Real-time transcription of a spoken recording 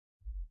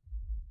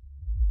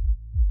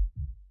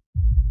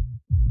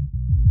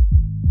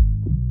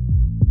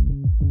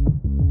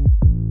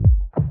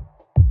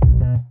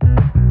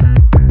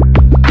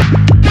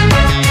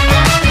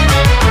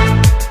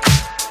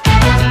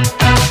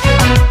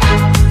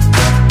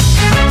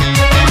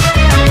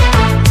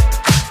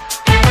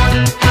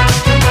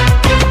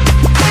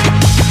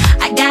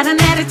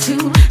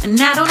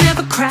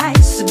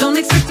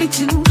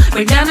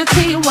down to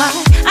tell you why.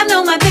 I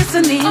know my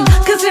destiny,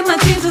 cause in my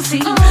dreams I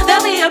see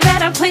there'll be a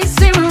better place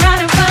sitting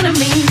right in front of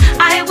me.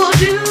 I will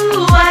do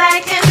what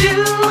I can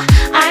do,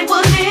 I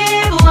will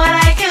live what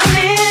I can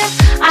live,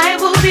 I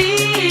will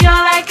be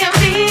all I can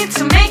be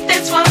to make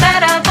this world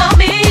better for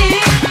me.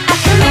 I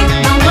can make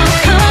my world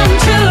come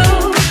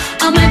true,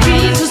 all my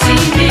dreams will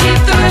see me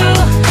through,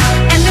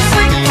 and this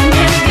life can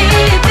get me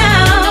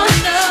down.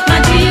 My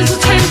dreams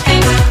will turn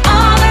things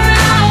all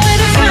around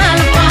with a smile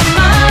upon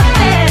my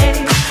face.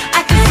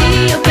 I can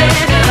see a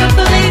better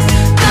place,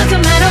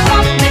 doesn't matter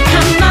what may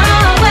come my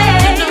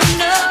way.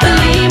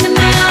 Believe me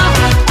now,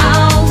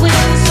 I'll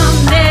win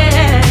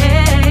someday.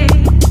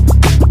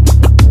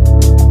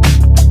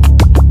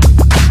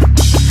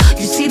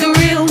 You see the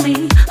real me,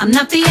 I'm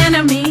not the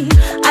enemy.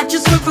 I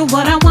just work for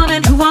what I want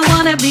and who I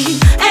wanna be,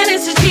 and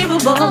it's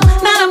achievable,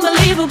 not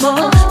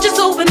unbelievable.